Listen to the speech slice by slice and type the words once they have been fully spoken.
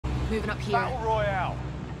Moving up here. Battle Royale.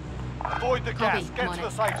 Avoid the gas. Copy, Get to the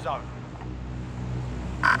safe zone.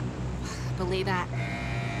 Believe that.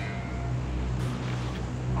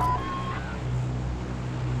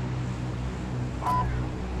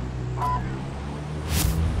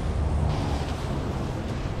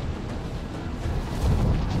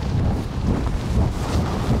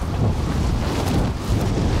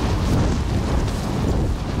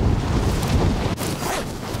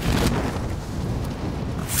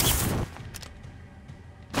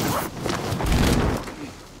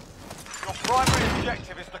 Your primary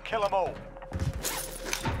objective is to kill them all.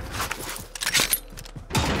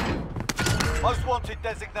 Most wanted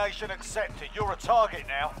designation accepted. You're a target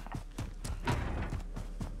now.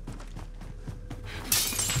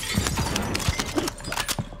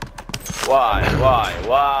 Why?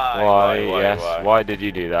 Yes. Why did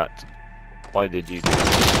you do that? Why did you do that?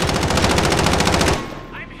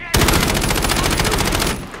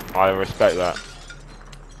 I respect that.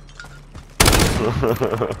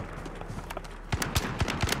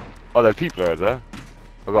 Oh, there's people over there.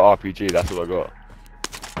 I got RPG, that's what I got.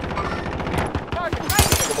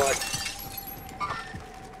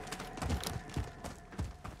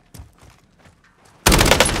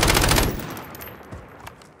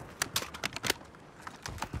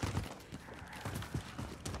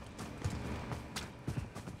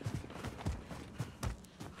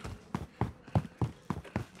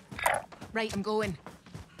 Right, I'm going.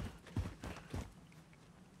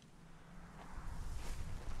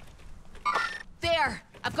 There!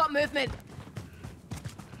 I've got movement.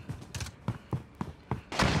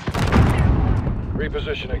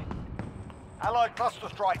 Repositioning. Allied cluster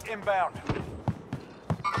strike inbound.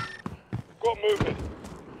 Got movement.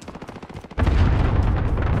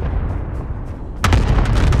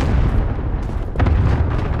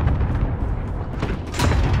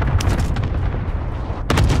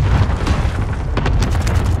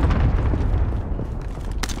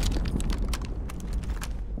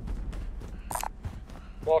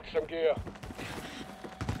 Mark some gear.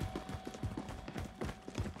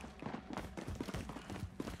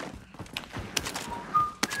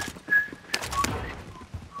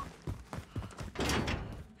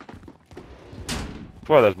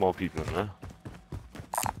 Well, there's more people in there.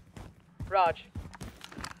 Raj.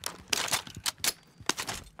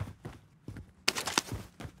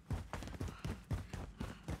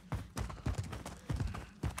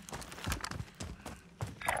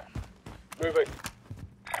 Moving.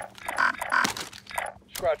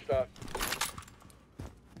 Scratch that.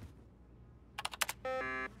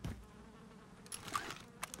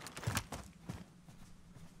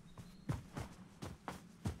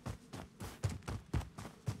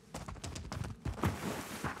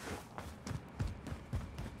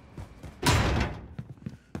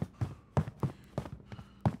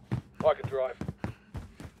 I can drive.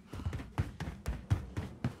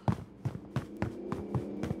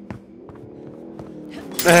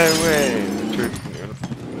 No way!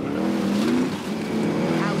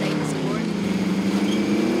 Outline the support.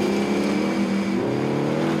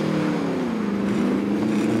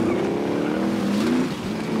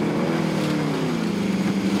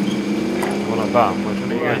 Well, not bad. Which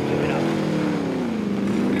one are you Right, going to? moving up.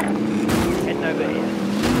 Heading over here.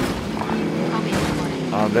 I'll be on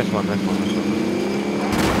it. Oh, this one.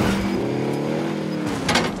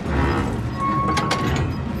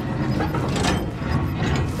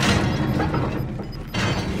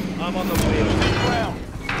 I'm on the wheel. Ground.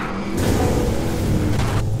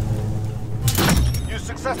 You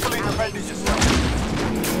successfully defended yourself.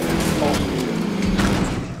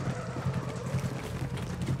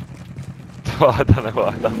 Oh, I don't know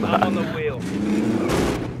what I've done I'm on that. the wheel.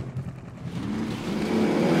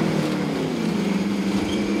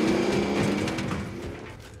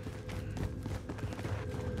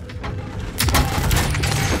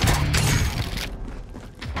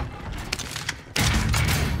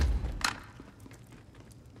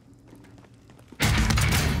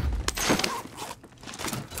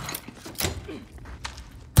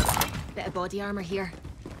 Bit of body armor here.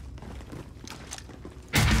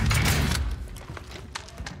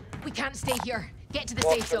 We can't stay here. Get to the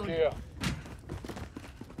safe zone.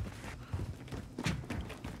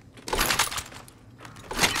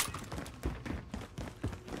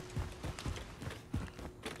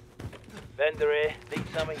 Vendor here. Need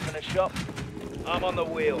something from the shop? I'm on the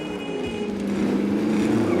wheel.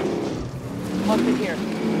 Hostage here.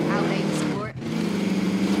 Outline the support.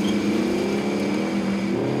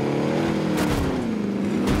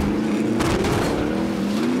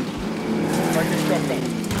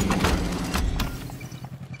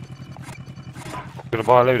 Gonna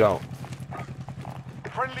buy a loadout.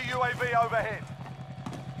 Friendly Friendly UAV overhead.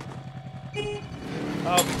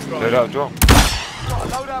 Load out drop. Got a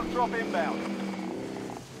loadout drop inbound.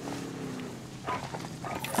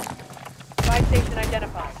 Buy station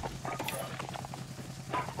identified.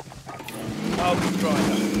 I'll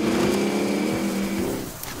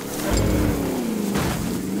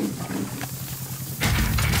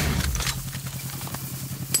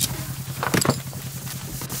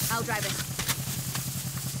drive it.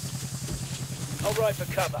 I'll ride for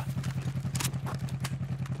cover.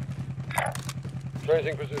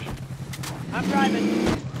 Changing position. I'm driving.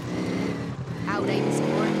 Out aim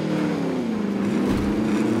support.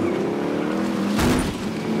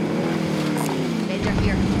 Vendor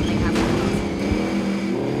here. They have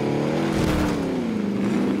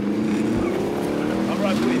I'll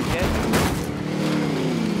ride with you, yeah?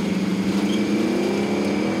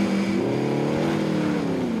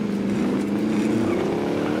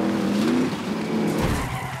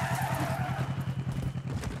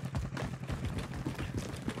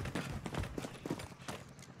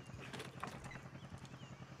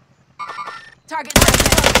 target sighted.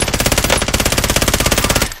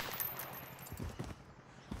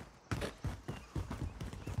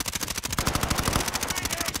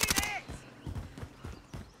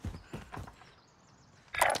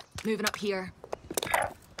 Moving up here.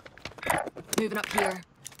 Moving up here.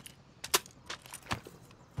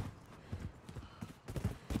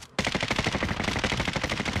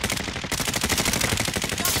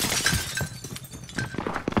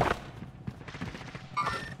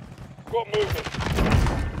 Got movement.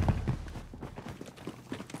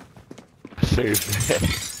 Shoot.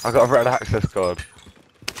 I got a red access card.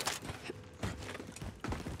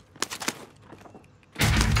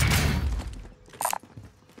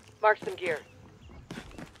 Mark some gear.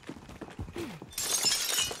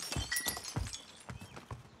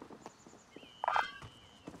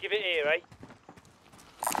 Give it here, eh?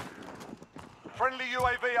 Friendly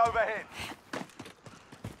UAV overhead.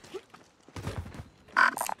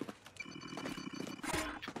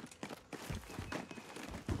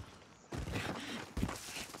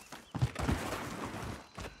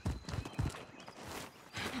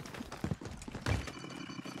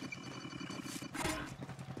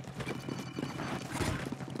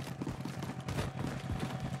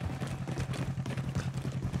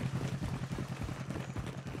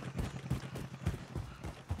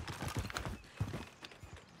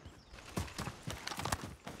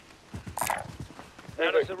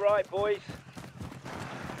 Down to the right, boys.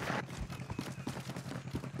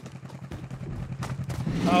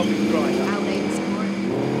 I'll be right. Out aim support.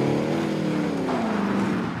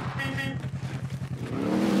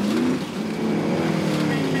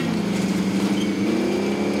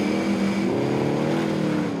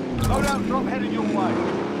 Loadout drop heading your way.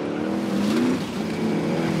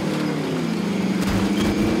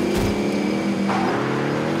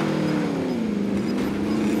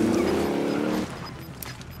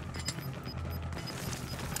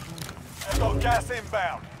 I've got gas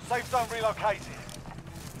inbound. Safe zone relocated.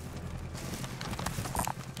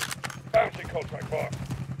 Bounty contract mark.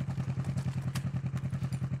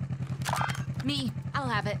 Me, I'll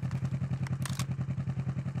have it.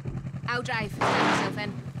 I'll drive. Let yourself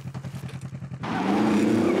in.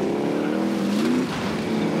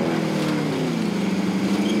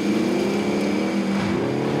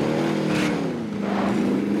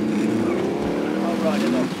 I'll ride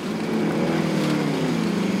it off.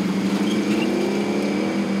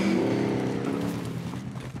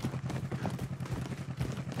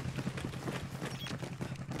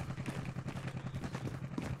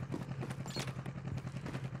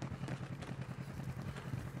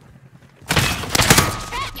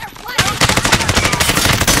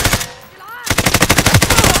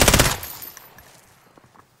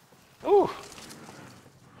 Ooh.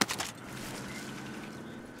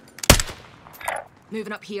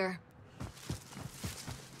 Moving up here.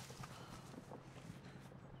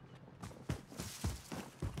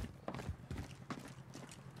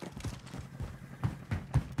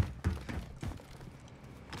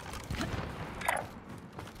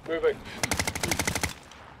 Moving.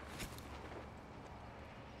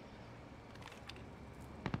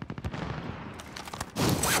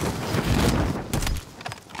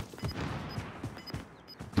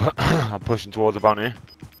 I'm pushing towards the bounty.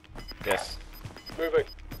 Yes. Moving.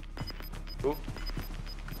 Ooh.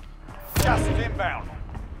 Gas is inbound.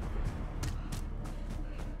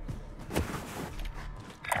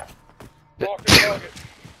 Mark the target.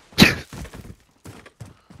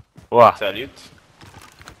 Wow. Salute.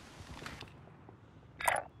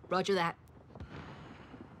 Roger that.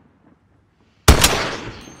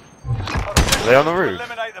 Are they on the roof?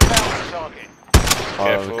 Eliminate the target. Oh,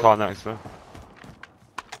 there's a car next to him.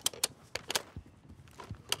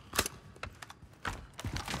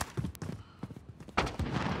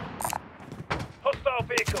 Hostile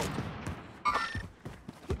vehicle.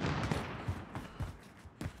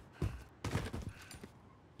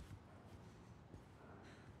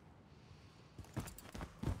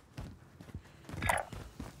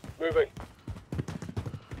 Moving.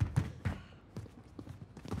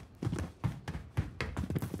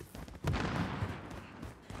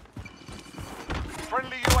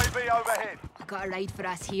 Friendly UAV overhead. I got a ride for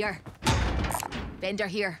us here. Vendor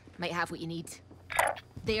here. Might have what you need.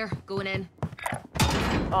 There, going in.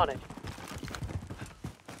 On it.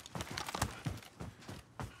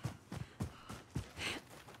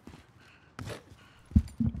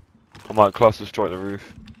 I might cluster strike the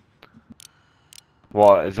roof.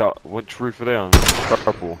 What is that? Which roof are they on?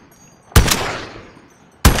 Purple.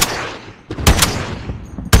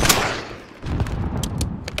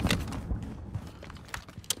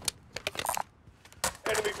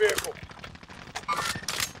 Enemy vehicle.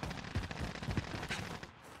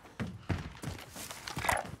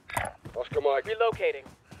 Oscar Mike. Relocating.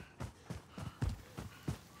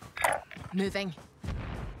 Moving.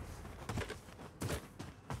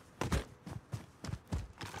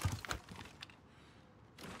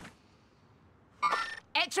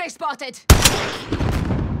 X-ray spotted.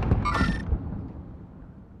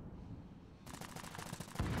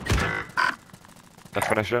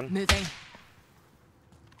 Definition. Moving.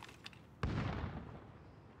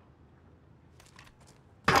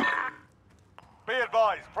 Be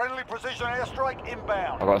advised, friendly precision airstrike I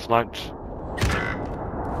inbound. got sniped.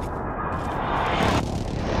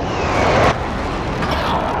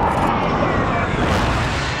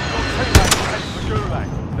 Teammates head to the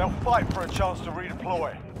gulag. They'll fight for a chance to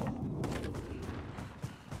redeploy.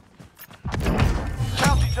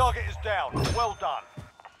 Bounty target is down. Well done.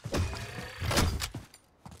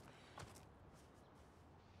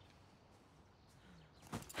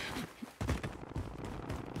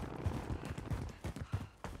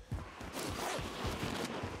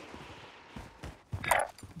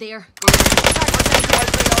 There.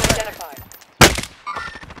 Identified.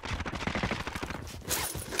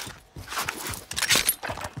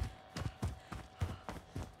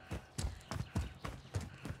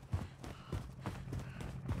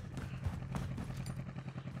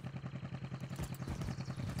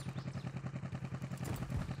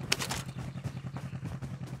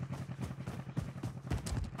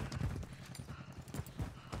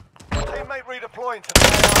 Teammate redeploying to the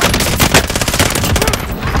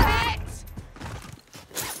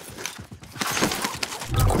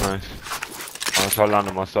Nice. I'll try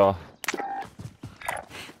landing myself.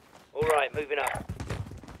 Alright, moving up.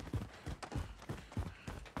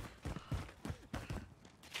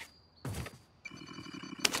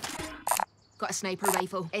 Got a sniper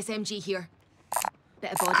rifle. SMG here.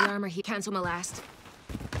 Bit of body armor here. Cancel my last.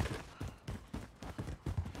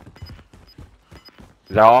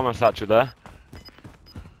 Is that armor satchel there?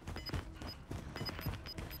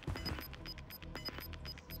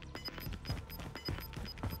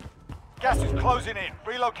 Gas is closing in.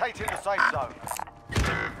 Relocating the safe zone.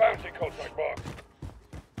 Bounty contract marked.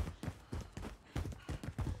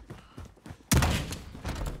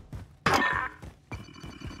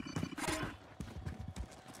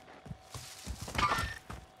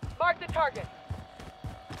 Mark the target.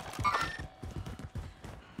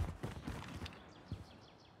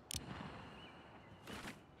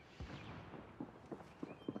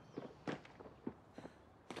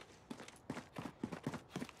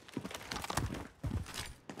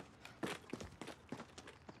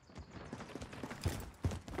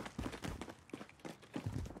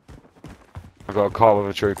 I got a car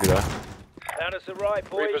with a trophy there. Down us the right,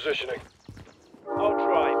 boys. Repositioning. I'll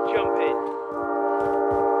drive. Jump in.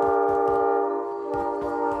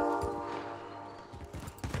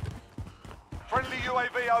 Friendly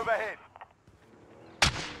UAV overhead.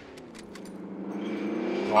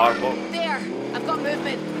 Rifle. There! I've got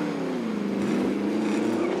movement.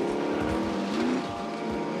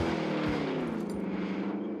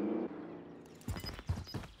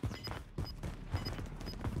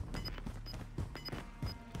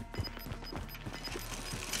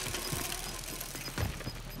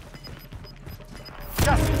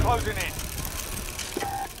 Gas is closing in.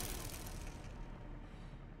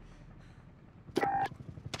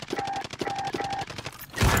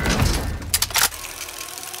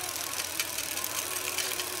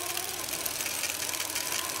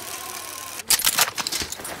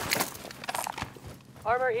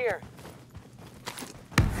 Armor here.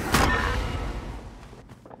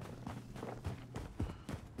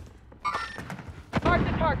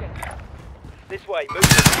 target. This way, move.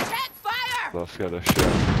 Check fire! Let's get this shit.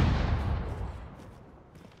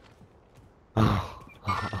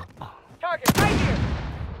 Target right here.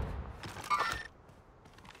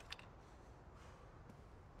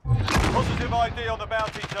 Positive ID on the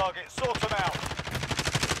bounty target. Sort them out.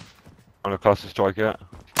 On a cluster strike yet?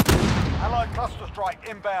 Allied cluster strike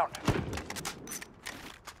inbound.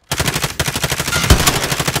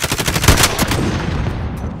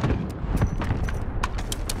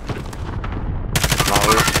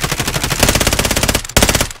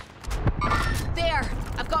 There!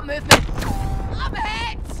 I've got movement. I'm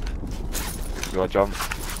hit! You gotta jump.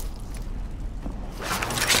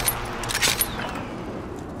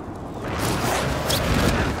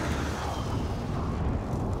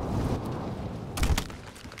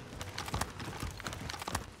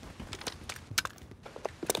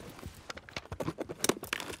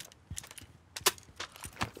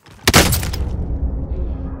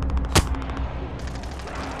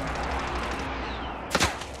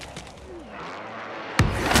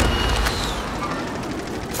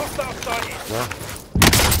 Yeah.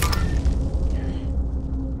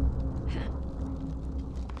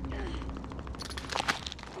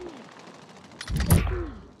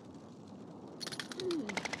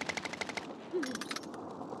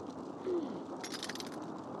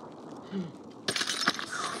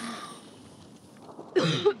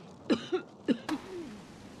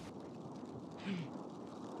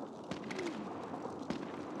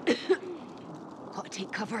 Gotta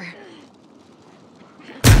take cover.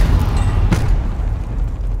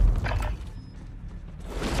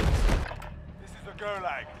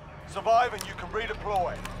 Gulag. Survive and you can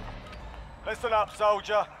redeploy. Listen up,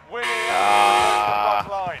 soldier. Winning is the front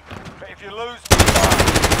line. But if you lose,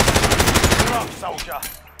 you're up, soldier.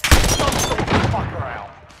 Don't sort the fucker out.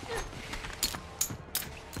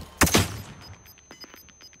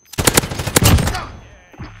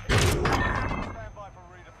 Stand by for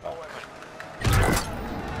redeployment.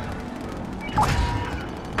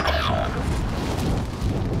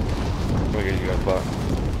 We'll get you guys back.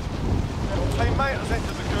 Teammate has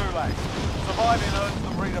entered the Gulag. Surviving earns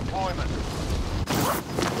them redeployment.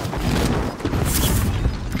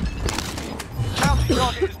 Bounty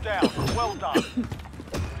target is down. Well done.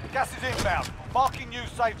 Gas is inbound. Marking new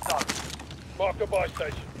safe zone. Mark the buy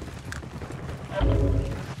station.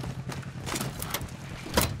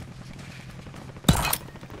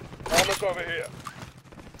 Armor's over here.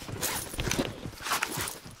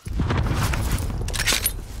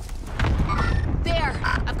 There!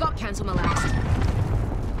 I've got cancel my last.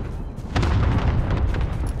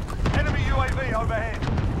 Enemy UAV overhead.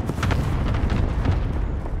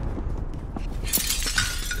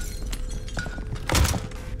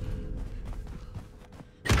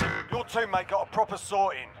 Your teammate got a proper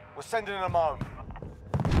sorting. We're sending them home.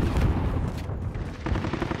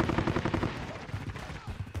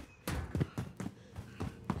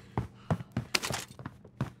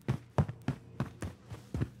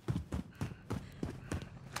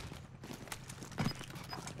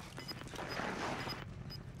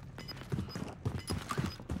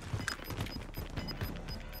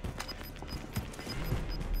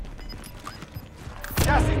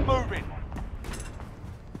 Gas is moving.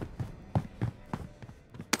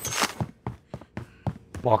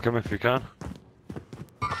 Mark him if you can.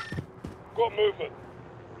 Got movement.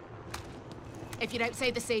 If you're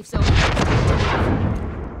outside the safe zone.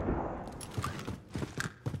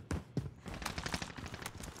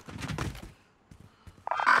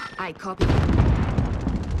 I copy.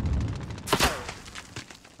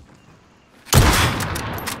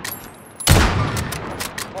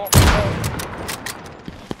 Mark the target.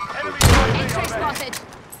 Enemy UAV X-ray overhead.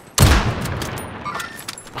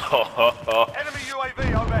 spotted. Enemy UAV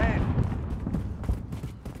overhead.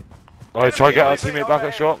 Alright, try to get our Enemy teammate back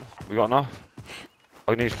at overhead. shop. We got enough.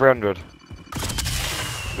 I need 300.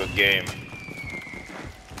 Good game.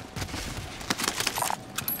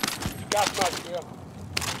 Gas mask here.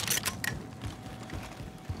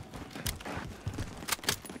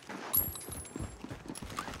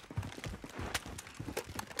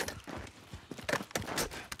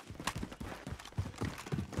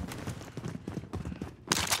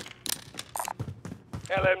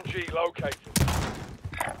 LMG located.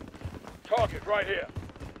 Target right here.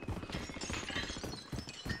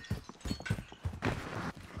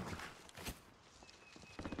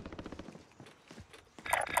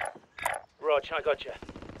 Rog, I got you.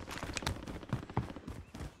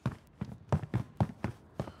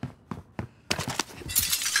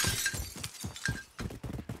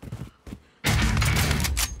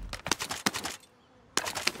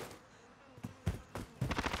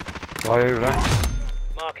 Fly over there.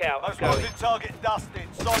 out. Most Going. wanted target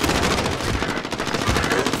dusted. Solid.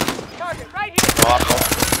 Target right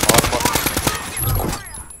here.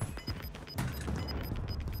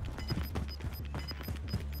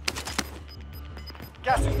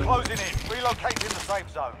 Gas is closing in. Relocating the safe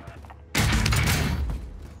zone.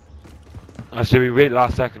 Actually, we wait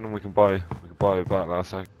last second and we can buy it back last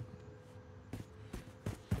second.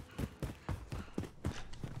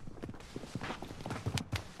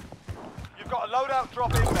 You've got a loadout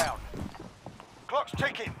drop inbound. Clock's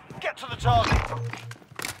ticking. Get to the target.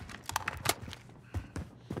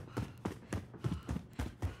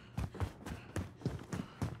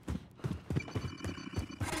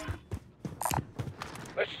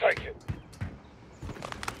 Let's take it.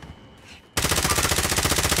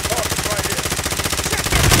 Target's right here.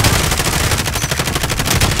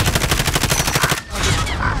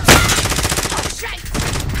 Oh, shit!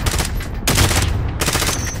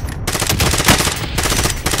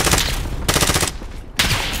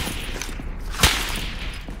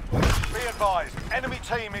 Be advised. Enemy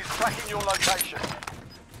team is tracking your location.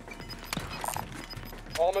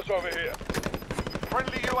 Armor's over here.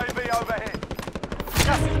 Friendly UAV overhead.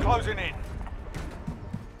 Gas is closing in.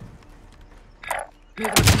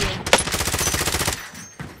 Moving to you.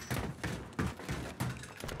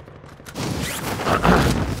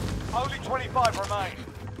 Only 25 remain.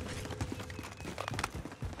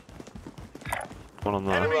 One on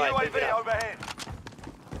there. Enemy Right, move it UAV up. overhead.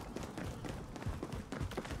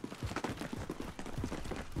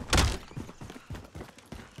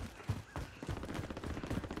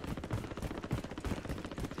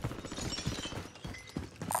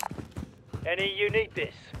 Any, you need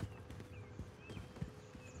this.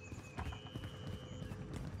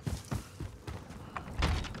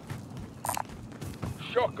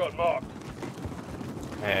 Shotgun marked.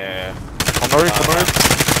 Yeah. On the roof, on the roof.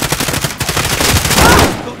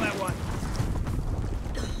 Got that one.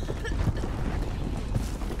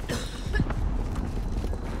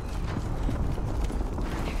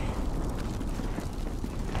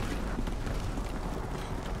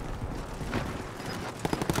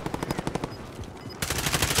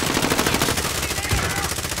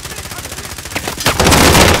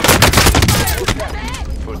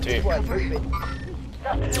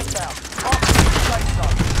 Gas is inbound. Mark the safe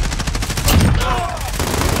zone.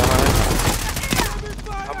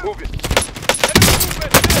 I'm moving.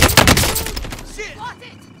 Shit!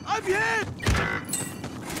 Over here!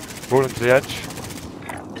 Rolling to the edge.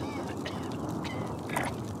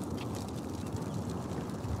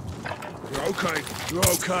 You're okay. You're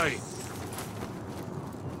okay.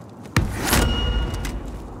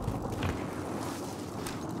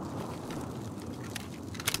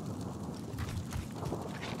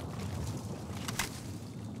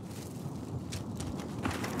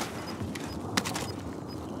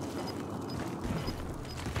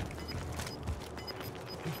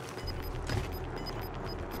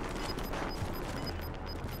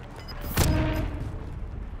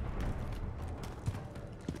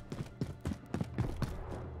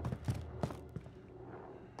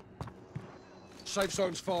 Safe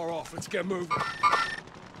zone's far off. Let's get moving.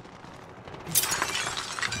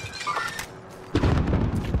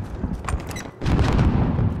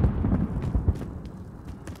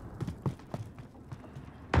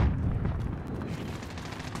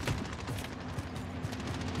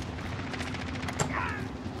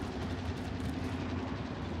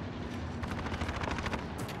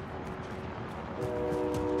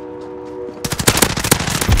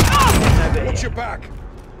 Watch your back.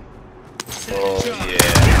 Less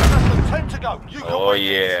than 10 to go. You can win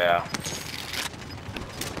this. Yeah.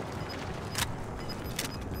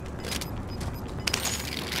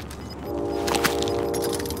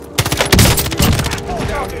 Four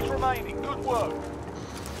targets remaining. Good work.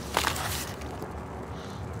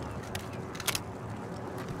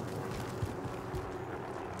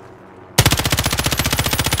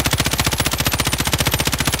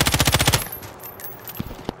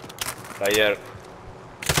 Player.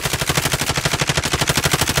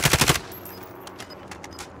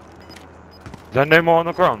 Is there no more on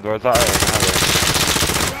the ground, or is that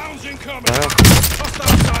it? Rounds incoming. No.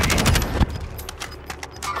 Hostile sighting.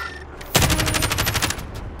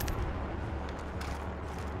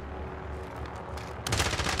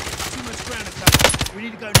 Too much ground attack. We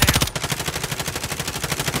need to go now.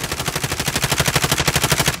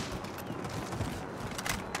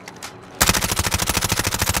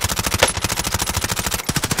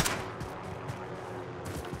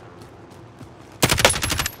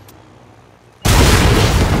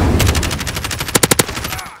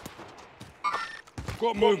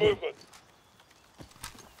 Got movement.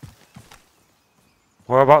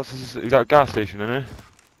 Whereabouts is that gas station in here?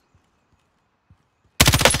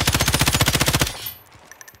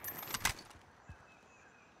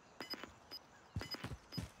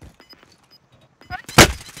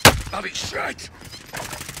 Have it straight!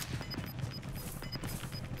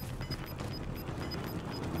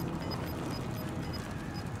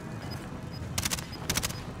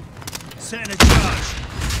 Setting a charge.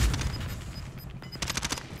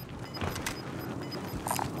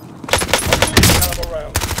 Caliber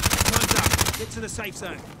round. Time's up. Get to the safe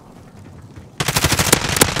zone.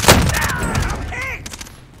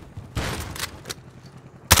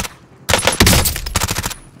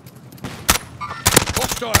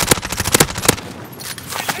 Hostile!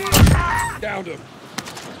 Downed him.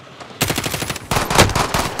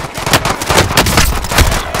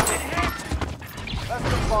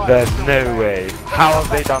 There's no way. How have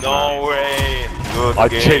they done that? No way. Good I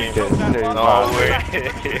game. checked it. No way.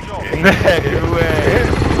 No way.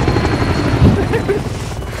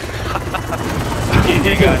 GG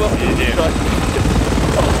guys. GG.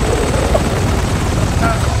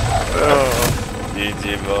 GG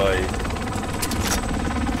boy.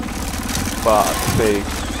 Fuck's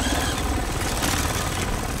sake.